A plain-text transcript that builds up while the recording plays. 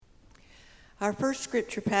Our first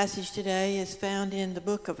scripture passage today is found in the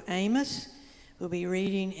book of Amos. We'll be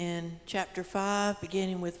reading in chapter 5,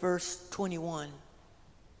 beginning with verse 21.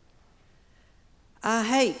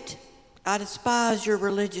 I despise your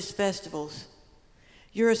religious festivals.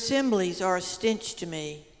 Your assemblies are a stench to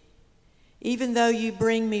me. Even though you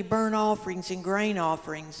bring me burnt offerings and grain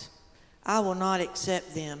offerings, I will not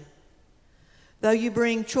accept them. Though you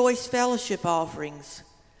bring choice fellowship offerings,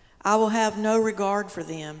 I will have no regard for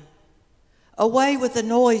them. Away with the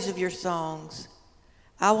noise of your songs.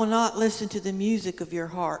 I will not listen to the music of your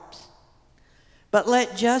harps. But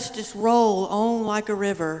let justice roll on like a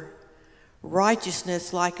river,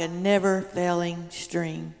 righteousness like a never-failing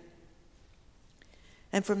stream.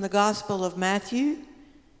 And from the Gospel of Matthew,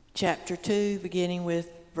 chapter 2, beginning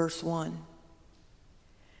with verse 1.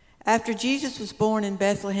 After Jesus was born in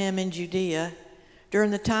Bethlehem in Judea,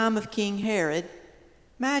 during the time of King Herod,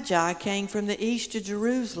 Magi came from the east to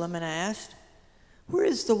Jerusalem and asked, "Where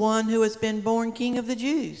is the one who has been born King of the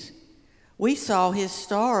Jews? We saw his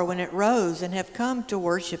star when it rose and have come to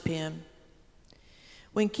worship him."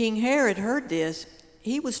 When King Herod heard this,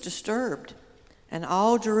 he was disturbed, and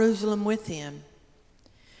all Jerusalem with him.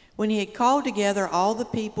 When he had called together all the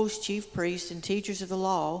people's chief priests and teachers of the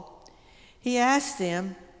law, he asked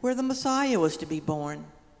them where the Messiah was to be born.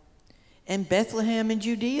 "In Bethlehem in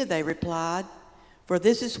Judea," they replied, "for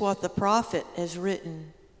this is what the prophet has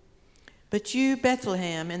written. But you,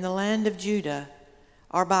 Bethlehem, in the land of Judah,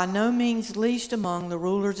 are by no means least among the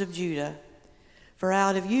rulers of Judah, for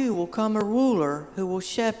out of you will come a ruler who will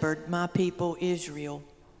shepherd my people Israel."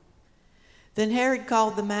 Then Herod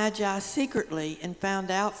called the Magi secretly and found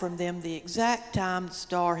out from them the exact time the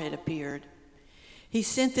star had appeared. He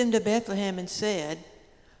sent them to Bethlehem and said,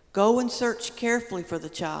 "Go and search carefully for the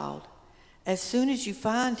child. As soon as you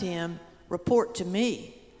find him, report to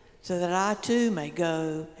me, so that I too may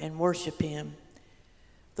go and worship him."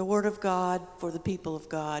 The word of God for the people of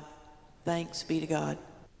God. Thanks be to God.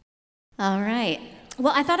 All right.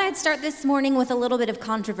 Well, I thought I'd start this morning with a little bit of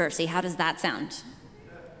controversy. How does that sound?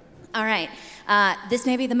 All right. This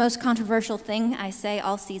may be the most controversial thing I say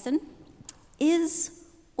all season. Is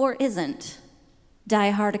or isn't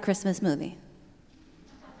Die Hard a Christmas movie?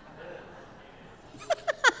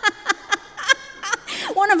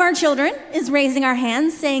 One of our children is raising our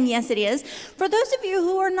hands, saying yes, it is. For those of you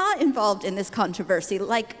who are not involved in this controversy,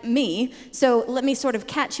 like me, so let me sort of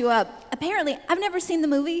catch you up. Apparently, I've never seen the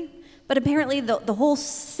movie, but apparently the whole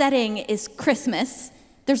setting is Christmas.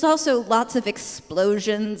 There's also lots of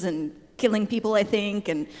explosions and killing people, I think,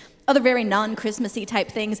 and other very non-Christmassy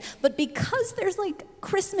type things. But because there's like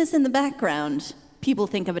Christmas in the background, people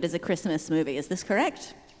think of it as a Christmas movie. Is this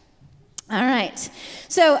correct? All right,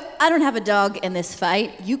 so I don't have a dog in this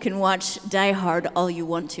fight. You can watch Die Hard all you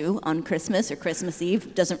want to on Christmas or Christmas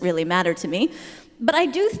Eve. Doesn't really matter to me. But I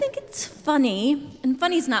do think it's funny, and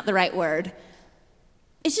funny's not the right word.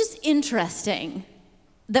 It's just interesting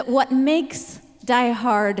that what makes Die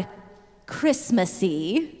Hard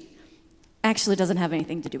Christmassy actually doesn't have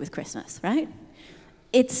anything to do with Christmas, right?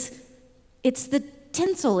 It's the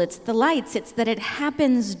tinsel, it's the lights, it's that it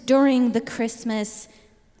happens during the Christmas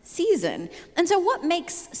season. And so what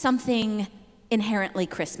makes something inherently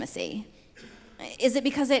Christmassy? Is it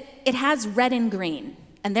because it has red and green,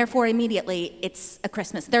 and therefore immediately it's a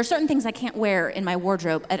Christmas? There are certain things I can't wear in my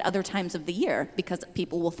wardrobe at other times of the year because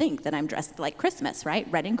people will think that I'm dressed like Christmas, right?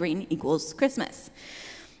 Red and green equals Christmas.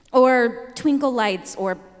 Or twinkle lights,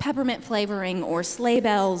 or peppermint flavoring, or sleigh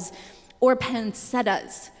bells, or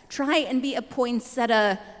poinsettias. Try and be a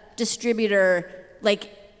poinsettia distributor like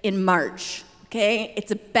in March. Okay,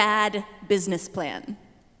 it's a bad business plan.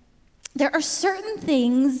 There are certain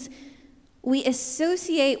things we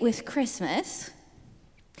associate with Christmas,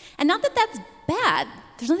 and not that that's bad.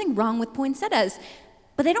 There's nothing wrong with poinsettias,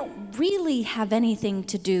 but they don't really have anything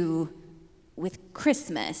to do with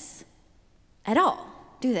Christmas at all,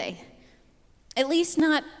 do they? At least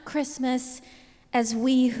not Christmas as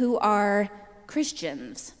we who are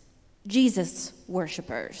Christians, Jesus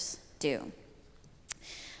worshipers, do.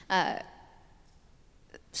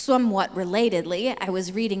 Somewhat relatedly, I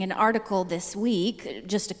was reading an article this week,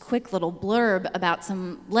 just a quick little blurb about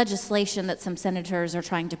some legislation that some senators are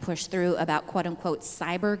trying to push through about quote-unquote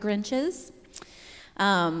cyber Grinches.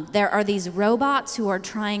 There are these robots who are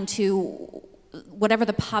trying to, whatever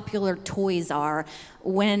the popular toys are,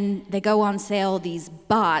 when they go on sale, these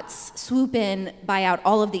bots swoop in, buy out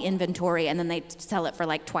all of the inventory, and then they sell it for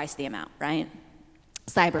like twice the amount, right?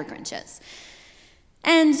 Cyber Grinches.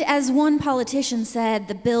 And as one politician said,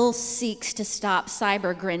 the bill seeks to stop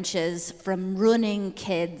cyber Grinches from ruining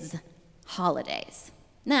kids' holidays.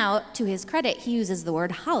 Now, to his credit, he uses the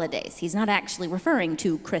word holidays. He's not actually referring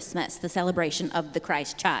to Christmas, the celebration of the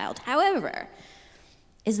Christ child. However,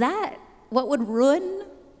 is that what would ruin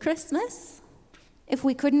Christmas? If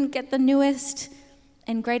we couldn't get the newest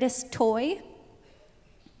and greatest toy?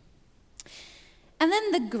 And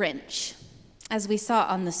then the Grinch, as we saw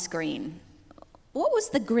on the screen. What was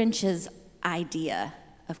the Grinch's idea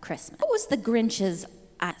of Christmas? What was the Grinch's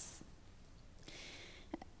idea?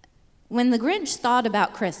 When the Grinch thought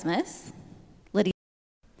about Christmas,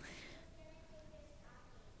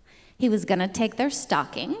 he was going to take their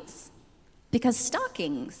stockings, because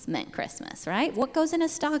stockings meant Christmas, right? What goes in a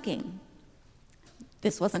stocking?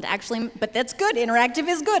 This wasn't actually, but that's good. Interactive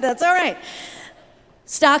is good. That's all right.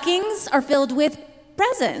 Stockings are filled with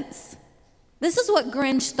presents. This is what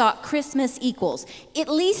Grinch thought Christmas equals. At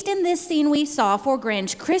least in this scene we saw for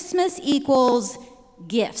Grinch, Christmas equals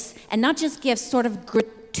gifts, and not just gifts, sort of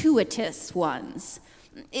gratuitous ones.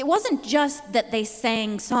 It wasn't just that they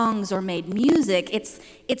sang songs or made music.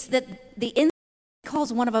 It's that the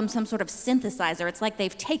calls one of them some sort of synthesizer. It's like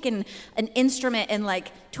they've taken an instrument and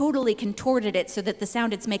like totally contorted it so that the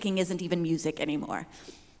sound it's making isn't even music anymore.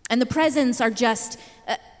 And the presents are just,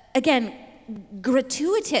 again,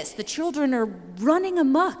 gratuitous. The children are running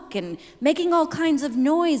amok and making all kinds of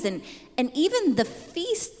noise, and even the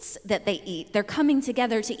feasts that they eat, they're coming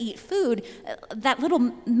together to eat food. That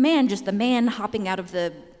little man, just the man hopping out of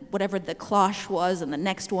the whatever the cloche was, and the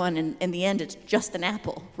next one, and in the end it's just an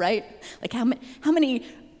apple, right? Like how many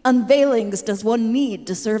unveilings does one need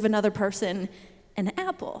to serve another person an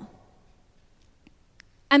apple?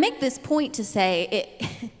 I make this point to say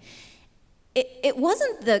it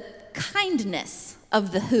wasn't the kindness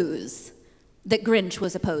of the Who's that Grinch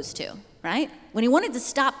was opposed to, right? When he wanted to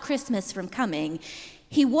stop Christmas from coming,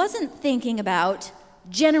 he wasn't thinking about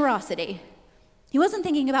generosity. He wasn't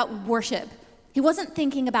thinking about worship. He wasn't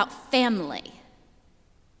thinking about family.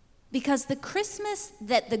 Because the Christmas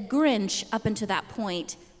that the Grinch, up until that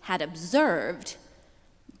point, had observed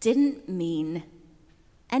didn't mean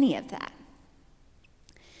any of that.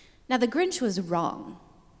 Now, the Grinch was wrong.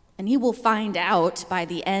 And he will find out by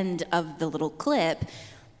the end of the little clip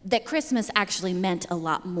that Christmas actually meant a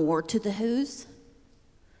lot more to the Who's.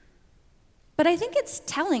 But I think it's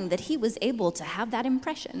telling that he was able to have that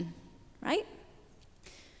impression, right?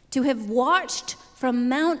 To have watched from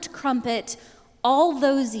Mount Crumpet all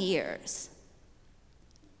those years,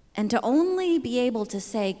 and to only be able to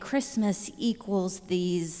say Christmas equals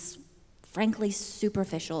these, frankly,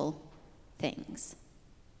 superficial things.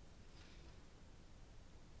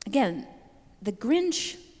 Again, the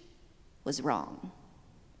Grinch was wrong.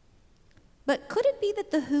 But could it be that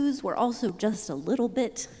the Who's were also just a little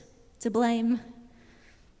bit to blame?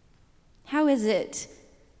 How is it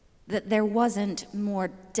that there wasn't more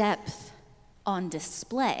depth on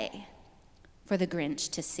display for the Grinch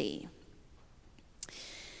to see?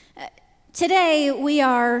 Today, we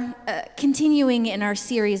are continuing in our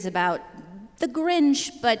series about the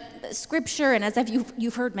Grinch, but Scripture, and as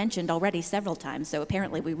you've heard mentioned already several times, so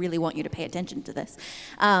apparently we really want you to pay attention to this.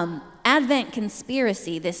 Advent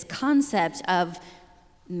conspiracy, this concept of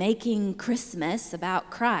making Christmas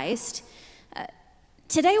about Christ.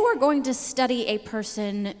 Today we're going to study a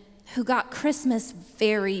person who got Christmas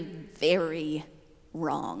very, very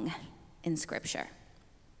wrong in Scripture.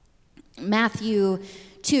 Matthew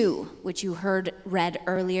 2, which you heard read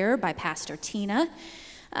earlier by Pastor Tina.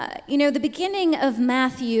 The beginning of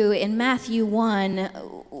Matthew, in Matthew 1,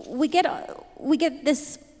 we get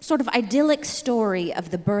this sort of idyllic story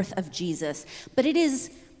of the birth of Jesus. But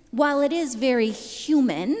while it is very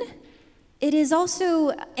human, it is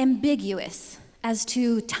also ambiguous as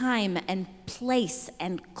to time and place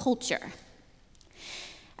and culture.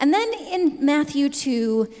 And then in Matthew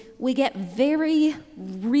 2, we get very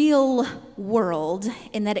real world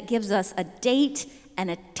in that it gives us a date and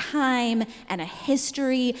a time and a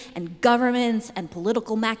history and governments and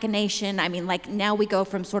political machination. I mean, like now we go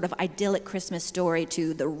from sort of idyllic Christmas story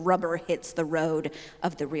to the rubber hits the road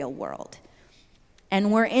of the real world.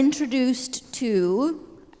 And we're introduced to,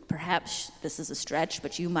 perhaps this is a stretch,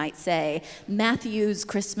 but you might say, Matthew's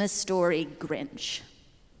Christmas story Grinch,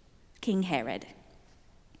 King Herod.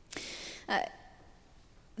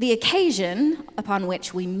 The occasion upon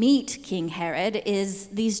which we meet King Herod is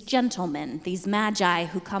these gentlemen, these magi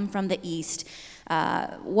who come from the east,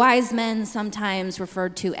 wise men sometimes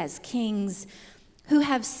referred to as kings, who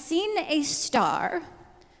have seen a star.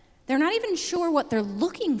 They're not even sure what they're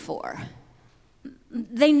looking for.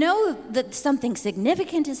 They know that something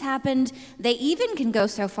significant has happened. They even can go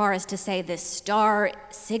so far as to say this star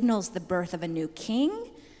signals the birth of a new king.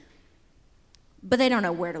 but they don't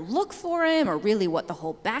know where to look for him or really what the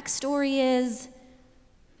whole backstory is.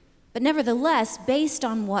 But nevertheless, based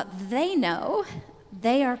on what they know,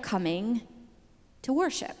 they are coming to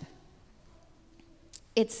worship.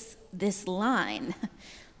 It's this line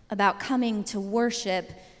about coming to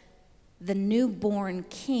worship the newborn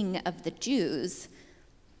king of the Jews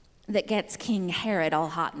that gets King Herod all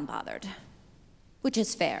hot and bothered, which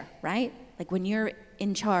is fair, right? Like when you're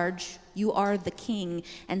in charge, you are the king,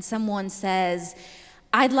 and someone says,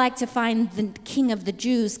 I'd like to find the king of the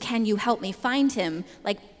Jews, can you help me find him?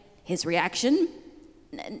 Like, his reaction,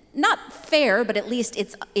 not fair, but at least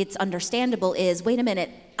it's understandable, is, wait a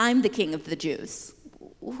minute, I'm the king of the Jews.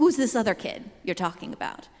 Who's this other kid you're talking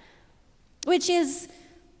about? Which is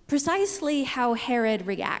precisely how Herod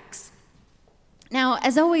reacts. Now,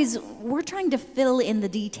 as always, we're trying to fill in the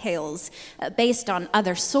details based on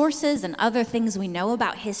other sources and other things we know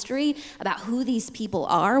about history, about who these people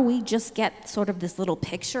are. We just get sort of this little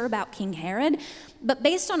picture about King Herod. But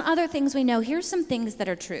based on other things we know, here's some things that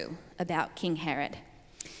are true about King Herod.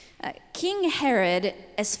 King Herod,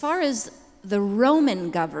 as far as the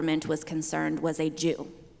Roman government was concerned, was a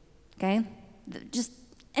Jew, okay? Just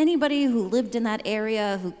anybody who lived in that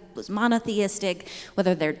area who was monotheistic,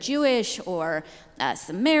 whether they're Jewish or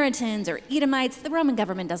Samaritans or Edomites, the Roman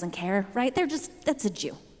government doesn't care, right? That's a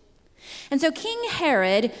Jew. And so King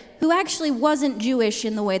Herod, who actually wasn't Jewish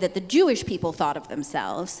in the way that the Jewish people thought of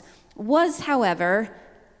themselves, was, however,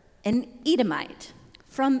 an Edomite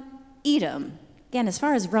from Edom. Again, as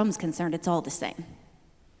far as Rome's concerned, it's all the same.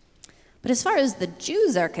 But as far as the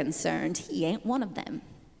Jews are concerned, he ain't one of them.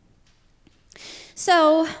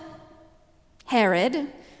 So, Herod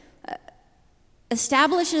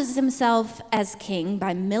establishes himself as king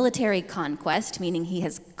by military conquest, meaning he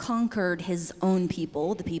has conquered his own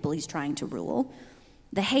people, the people he's trying to rule.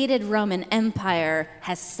 The hated Roman Empire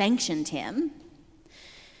has sanctioned him.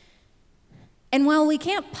 And while we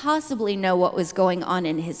can't possibly know what was going on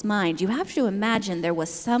in his mind, you have to imagine there was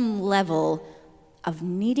some level of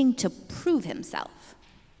needing to prove himself.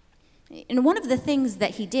 And one of the things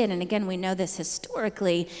that he did, and again, we know this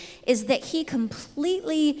historically, is that he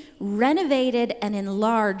completely renovated and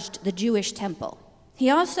enlarged the Jewish temple. He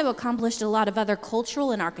also accomplished a lot of other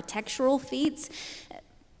cultural and architectural feats.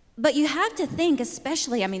 But you have to think,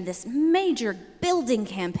 especially, this major building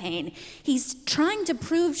campaign, he's trying to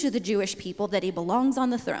prove to the Jewish people that he belongs on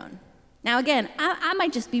the throne. Now, again, I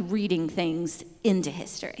might just be reading things into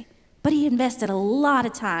history, but he invested a lot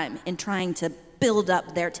of time in trying to build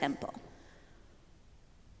up their temple.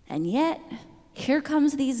 And yet, here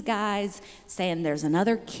comes these guys saying there's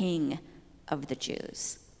another king of the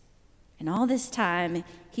Jews. And all this time,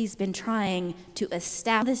 he's been trying to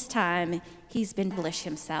establish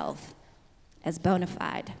himself as bona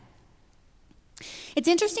fide. It's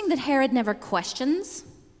interesting that Herod never questions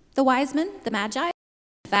the wise men, the Magi.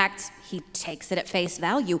 In fact, he takes it at face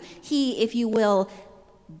value. He, if you will,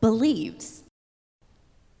 believes.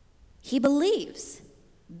 He believes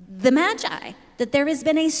the Magi, that there has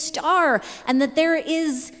been a star and that there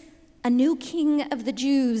is a new king of the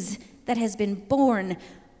Jews that has been born.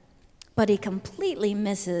 But he completely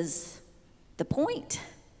misses the point.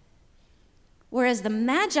 Whereas the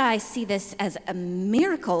Magi see this as a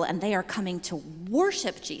miracle and they are coming to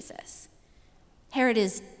worship Jesus, Herod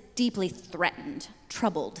is deeply threatened,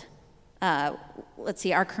 troubled. Our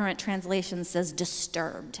current translation says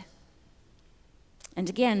disturbed. And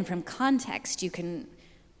again, from context, you can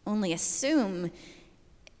only assume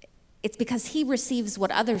it's because he receives what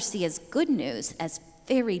others see as good news as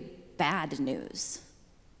very bad news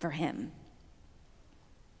for him.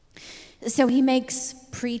 So he makes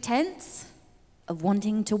pretense of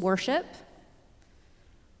wanting to worship.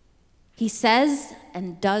 He says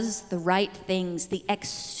and does the right things, the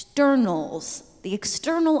external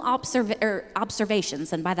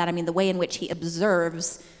observations, and by that I mean the way in which he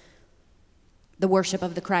observes the worship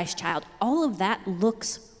of the Christ child. All of that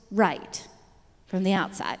looks right from the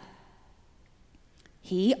outside.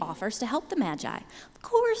 He offers to help the Magi. Of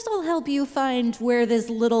course I'll help you find where this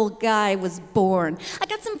little guy was born. I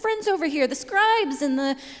got some friends over here, the scribes and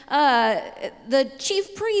the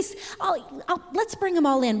chief priests. Let's bring them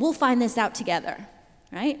all in. We'll find this out together,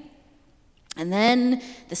 right? And then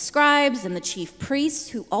the scribes and the chief priests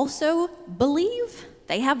who also believe,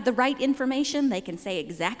 they have the right information. They can say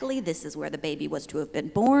exactly this is where the baby was to have been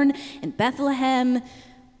born, in Bethlehem.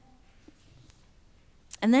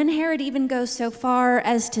 And then Herod even goes so far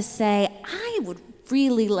as to say, I would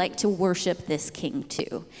really like to worship this king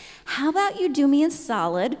too. How about you do me a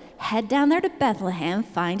solid, head down there to Bethlehem,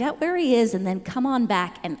 find out where he is, and then come on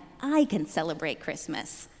back and I can celebrate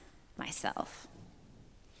Christmas myself.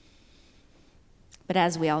 But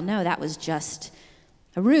as we all know, that was just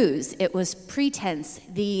a ruse. It was pretense.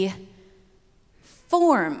 The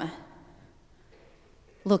form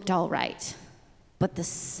looked all right, but the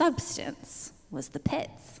substance was the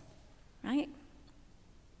pits, right?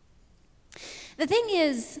 The thing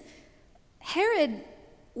is, Herod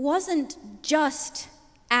wasn't just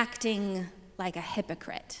acting like a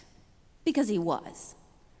hypocrite, because he was.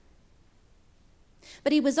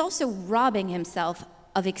 But he was also robbing himself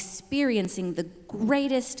of experiencing the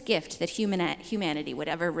greatest gift that humanity would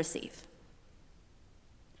ever receive.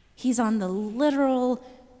 He's on the literal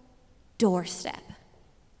doorstep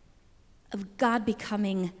of God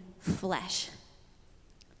becoming flesh,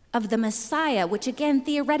 of the Messiah, which again,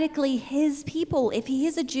 theoretically, his people, if he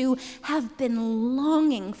is a Jew, have been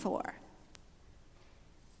longing for.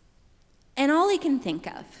 And all he can think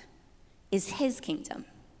of is his kingdom.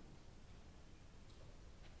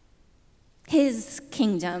 His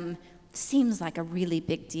kingdom seems like a really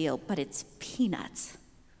big deal, but it's peanuts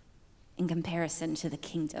in comparison to the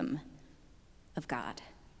kingdom of God.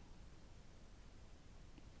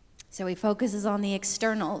 So he focuses on the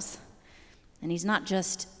externals, and he's not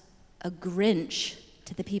just a Grinch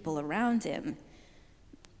to the people around him.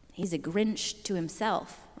 He's a Grinch to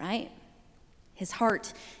himself, right? His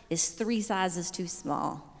heart is 3 sizes too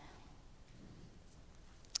small.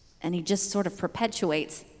 And he just sort of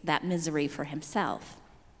perpetuates that misery for himself.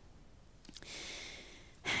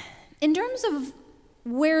 In terms of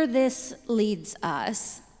where this leads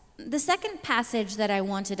us, the second passage that I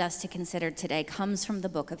wanted us to consider today comes from the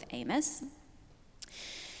book of Amos.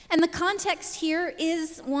 And the context here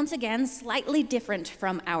is, once again, slightly different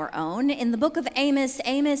from our own. In the book of Amos,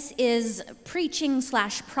 Amos is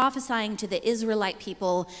preaching/prophesying to the Israelite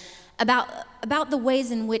people about the ways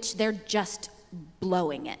in which they're just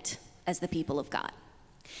blowing it as the people of God.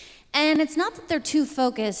 And it's not that they're too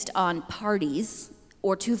focused on parties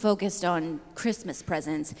or too focused on Christmas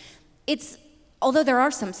presents. Although there are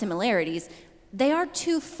some similarities, they are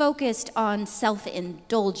too focused on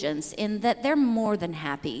self-indulgence in that they're more than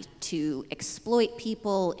happy to exploit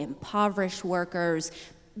people, impoverish workers,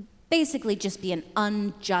 basically just be an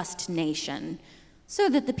unjust nation so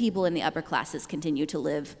that the people in the upper classes continue to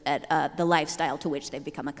live at the lifestyle to which they've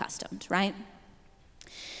become accustomed, right?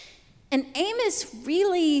 And Amos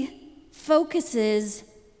really focuses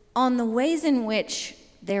on the ways in which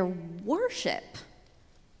their worship,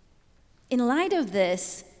 in light of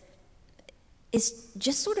this, is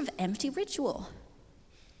just sort of empty ritual.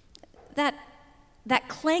 That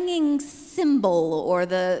clanging cymbal or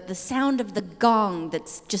the sound of the gong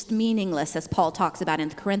that's just meaningless, as Paul talks about in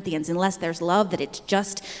Corinthians, unless there's love, that it's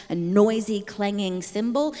just a noisy, clanging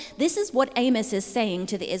cymbal. This is what Amos is saying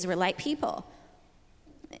to the Israelite people.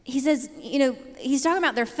 He says, he's talking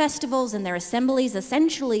about their festivals and their assemblies,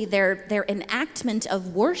 essentially their enactment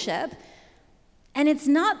of worship. And it's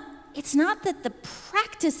not that the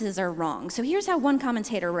practices are wrong. So here's how one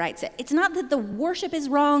commentator writes it. It's not that the worship is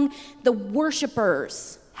wrong, the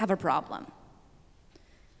worshipers have a problem.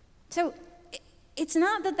 So it's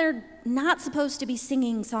not that they're not supposed to be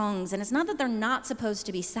singing songs, and it's not that they're not supposed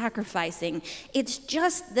to be sacrificing. It's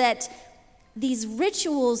just that these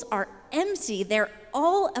rituals are empty. They're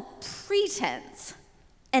all a pretense,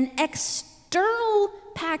 an external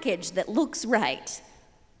package that looks right.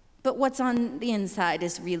 But what's on the inside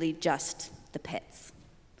is really just the pits,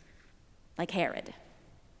 like Herod.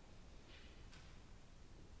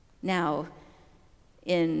 Now,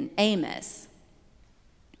 in Amos.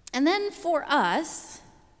 And then for us,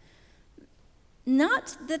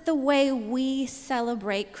 not that the way we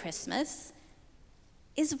celebrate Christmas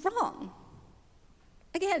is wrong.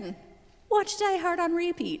 Again, watch Die Hard on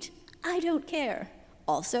repeat. I don't care.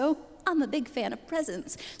 Also, I'm a big fan of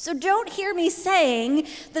presents. So don't hear me saying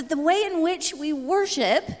that the way in which we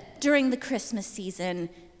worship during the Christmas season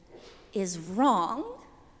is wrong.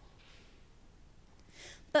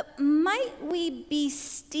 But might we be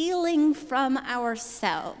stealing from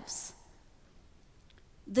ourselves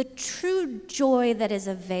the true joy that is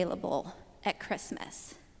available at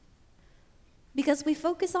Christmas? Because we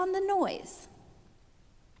focus on the noise.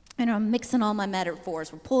 I'm mixing all my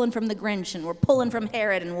metaphors. We're pulling from the Grinch, and we're pulling from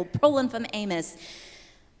Herod, and we're pulling from Amos.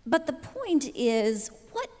 But the point is,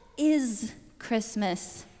 what is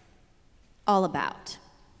Christmas all about?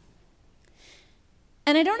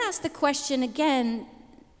 And I don't ask the question again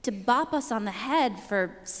to bop us on the head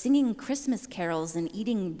for singing Christmas carols and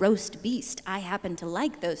eating roast beast. I happen to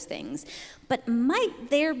like those things. But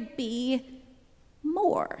might there be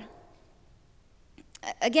more?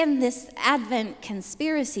 Again, this Advent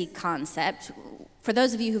conspiracy concept, for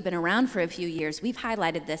those of you who've been around for a few years, we've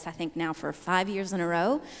highlighted this, I think, now for 5 years in a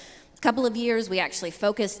row. Couple of years, we actually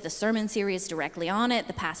focused the sermon series directly on it.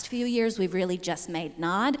 The past few years, we've really just made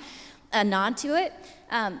a nod to it.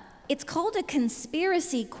 It's called a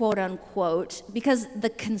conspiracy, quote unquote, because the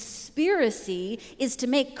conspiracy is to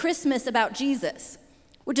make Christmas about Jesus,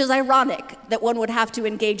 which is ironic that one would have to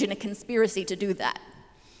engage in a conspiracy to do that.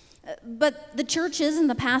 But the churches and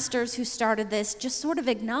the pastors who started this just sort of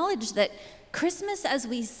acknowledged that Christmas, as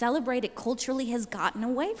we celebrate it culturally, has gotten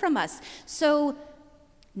away from us. So,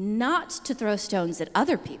 not to throw stones at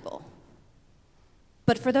other people,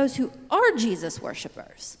 but for those who are Jesus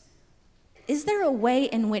worshipers, is there a way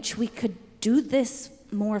in which we could do this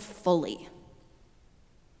more fully?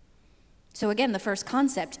 So again, the first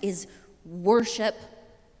concept is worship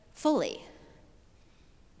fully.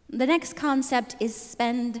 The next concept is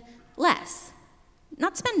spend less,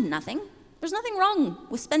 not spend nothing. There's nothing wrong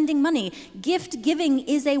with spending money. Gift giving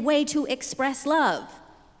is a way to express love,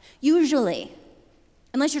 usually.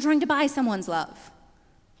 Unless you're trying to buy someone's love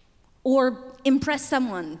or impress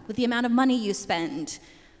someone with the amount of money you spend,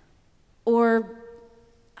 or,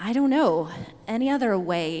 I don't know, any other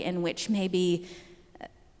way in which maybe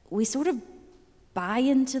we sort of buy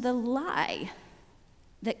into the lie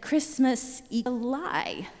that Christmas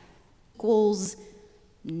equals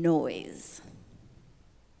noise.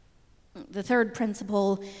 The third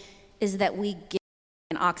principle is that we give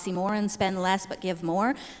an oxymoron, spend less but give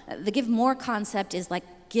more. The give more concept is like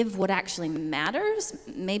give what actually matters,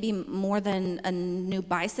 maybe more than a new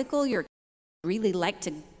bicycle you're really like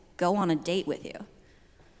to go on a date with you.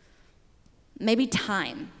 Maybe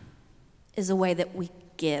time is a way that we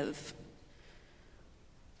give.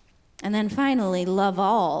 And then finally, love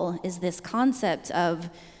all is this concept of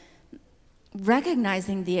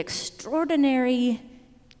recognizing the extraordinary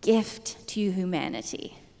gift to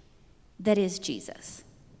humanity that is Jesus.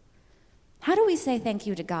 How do we say thank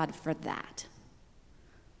you to God for that?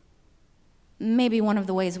 Maybe one of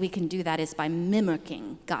the ways we can do that is by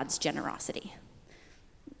mimicking God's generosity,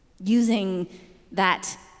 using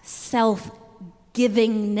that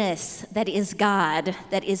self-givingness that is God,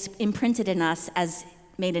 that is imprinted in us as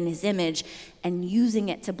made in his image, and using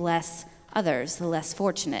it to bless others, the less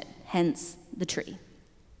fortunate, hence the tree.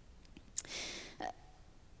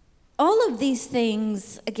 All of these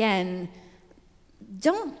things, again,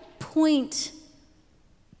 don't point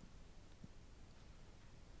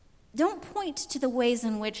to the ways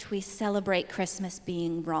in which we celebrate Christmas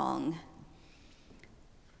being wrong.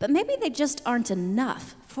 But maybe they just aren't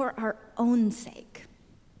enough for our own sake.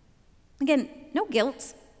 Again, no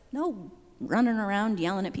guilt, no running around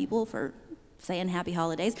yelling at people for saying happy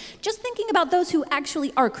holidays, just thinking about those who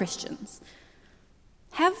actually are Christians.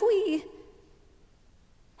 Have we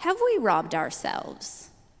robbed ourselves,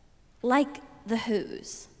 like the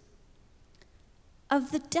Who's,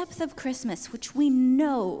 of the depth of Christmas, which we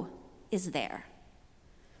know is there?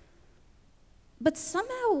 But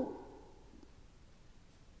somehow,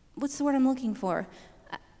 what's the word I'm looking for?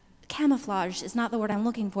 Camouflage is not the word I'm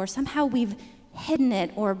looking for. Somehow we've hidden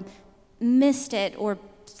it or missed it, or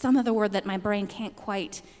some other word that my brain can't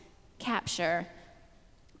quite capture,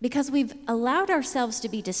 because we've allowed ourselves to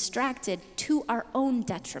be distracted to our own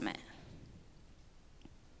detriment.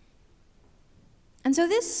 And so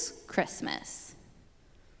this Christmas,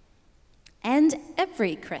 and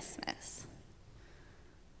every Christmas,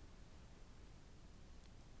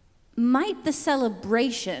 might the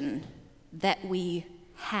celebration that we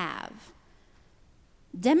have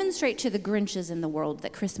demonstrate to the Grinches in the world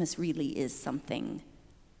that Christmas really is something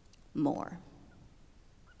more.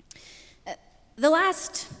 The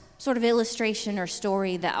last sort of illustration or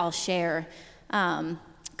story that I'll share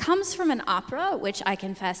comes from an opera, which I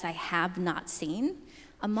confess I have not seen,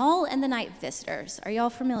 Amal and the Night Visitors. Are y'all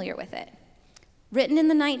familiar with it? Written in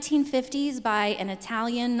the 1950s by an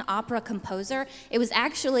Italian opera composer.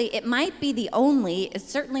 It might be the only, it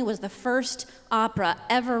certainly was the first opera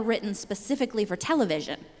ever written specifically for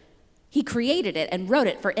television. He created it and wrote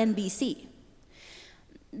it for NBC.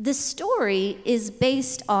 The story is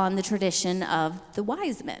based on the tradition of the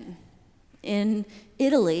wise men. In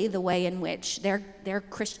Italy, the way in which their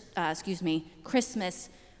Christmas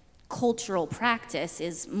cultural practice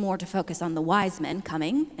is more to focus on the wise men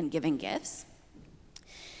coming and giving gifts.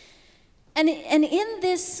 And in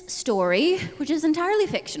this story, which is entirely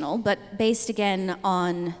fictional, but based again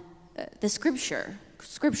on the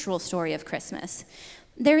scriptural story of Christmas,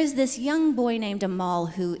 there is this young boy named Amal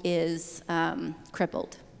who is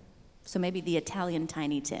crippled. So maybe the Italian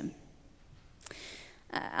Tiny Tim.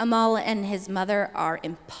 Amal and his mother are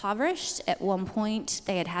impoverished. At one point,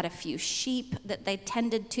 they had had a few sheep that they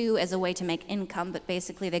tended to as a way to make income, but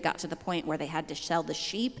basically they got to the point where they had to sell the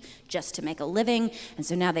sheep just to make a living, and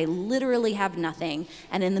so now they literally have nothing.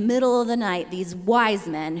 And in the middle of the night, these wise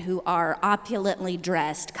men who are opulently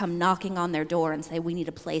dressed come knocking on their door and say, "We need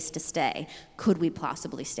a place to stay. Could we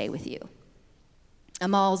possibly stay with you?"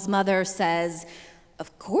 Amal's mother says,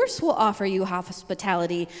 "Of course we'll offer you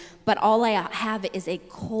hospitality, but all I have is a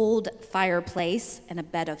cold fireplace and a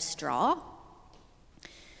bed of straw."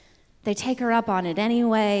 They take her up on it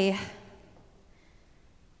anyway.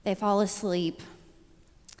 They fall asleep.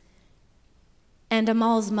 And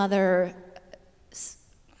Amal's mother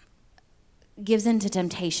gives in to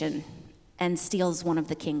temptation and steals one of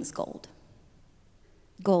the king's gold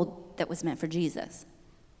that was meant for Jesus.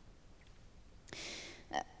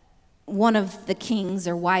 One of the king's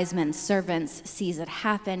or wise men's servants sees it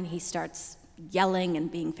happen. He starts yelling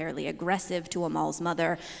and being fairly aggressive to Amal's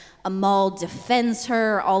mother. Amal defends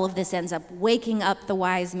her. All of this ends up waking up the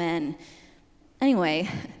wise men. Anyway,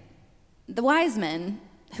 the wise men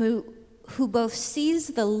who both sees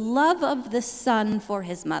the love of the son for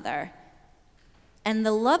his mother and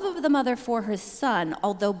the love of the mother for her son,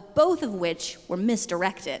 although both of which were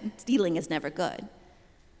misdirected. Stealing is never good.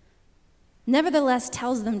 Nevertheless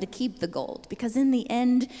tells them to keep the gold, because in the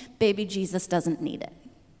end, baby Jesus doesn't need it.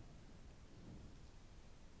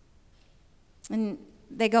 And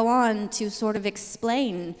they go on to sort of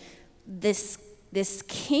explain this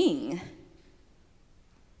king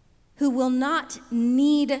who will not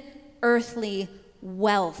need earthly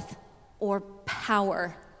wealth or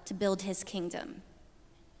power to build his kingdom.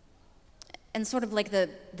 And sort of like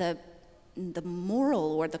the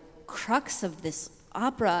moral or the crux of this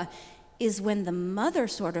opera is when the mother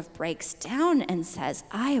sort of breaks down and says,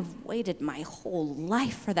 "I have waited my whole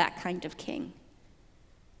life for that kind of king."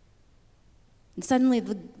 And suddenly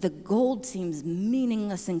the gold seems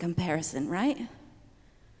meaningless in comparison, right?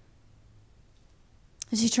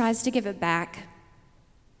 And she tries to give it back.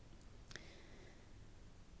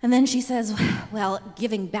 And then she says, "Well,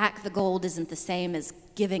 giving back the gold isn't the same as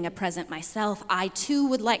giving a present myself. I too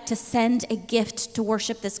would like to send a gift to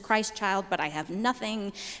worship this Christ child, but I have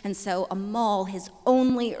nothing." And so Amal, his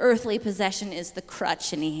only earthly possession, is the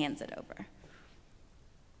crutch, and he hands it over.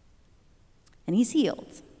 And he's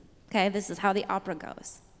healed. Okay, this is how the opera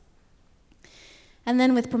goes. And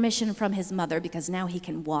then, with permission from his mother, because now he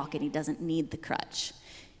can walk and he doesn't need the crutch,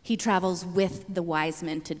 he travels with the wise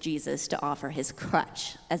men to Jesus to offer his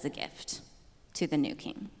crutch as a gift to the new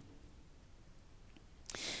king.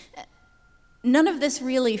 None of this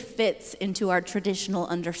really fits into our traditional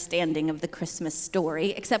understanding of the Christmas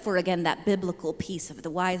story, except for, again, that biblical piece of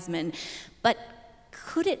the wise men. But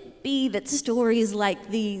could it be that stories like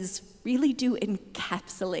these really do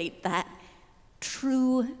encapsulate that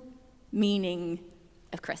true meaning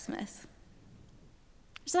of Christmas?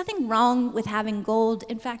 There's nothing wrong with having gold.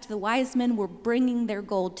 In fact, the wise men were bringing their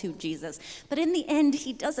gold to Jesus. But in the end,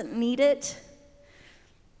 he doesn't need it.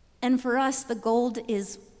 And for us, the gold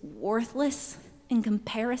is worthless in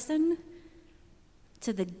comparison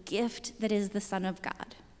to the gift that is the Son of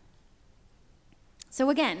God. So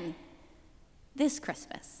again, this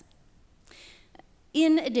Christmas,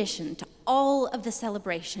 in addition to all of the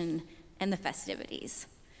celebration and the festivities,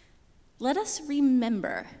 let us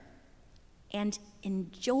remember and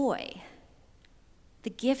enjoy the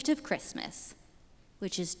gift of Christmas,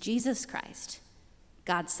 which is Jesus Christ,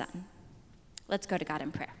 God's Son. Let's go to God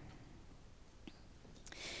in prayer.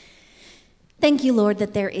 Thank you, Lord,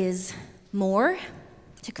 that there is more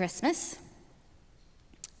to Christmas,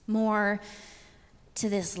 more to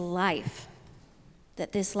this life,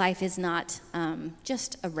 that this life is not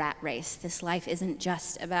just a rat race. This life isn't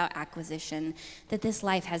just about acquisition, that this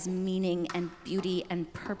life has meaning and beauty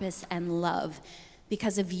and purpose and love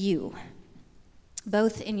because of you,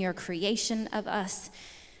 both in your creation of us,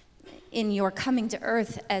 in your coming to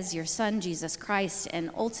earth as your Son, Jesus Christ,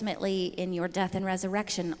 and ultimately in your death and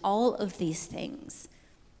resurrection. All of these things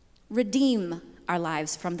redeem our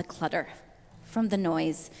lives from the clutter, from the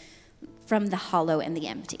noise, from the hollow and the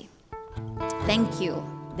empty. Thank you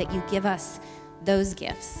that you give us those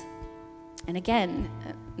gifts. And again,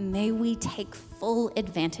 may we take full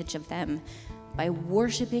advantage of them by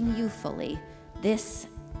worshiping you fully this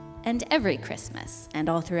and every Christmas and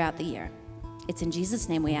all throughout the year. It's in Jesus'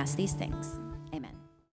 name we ask these things.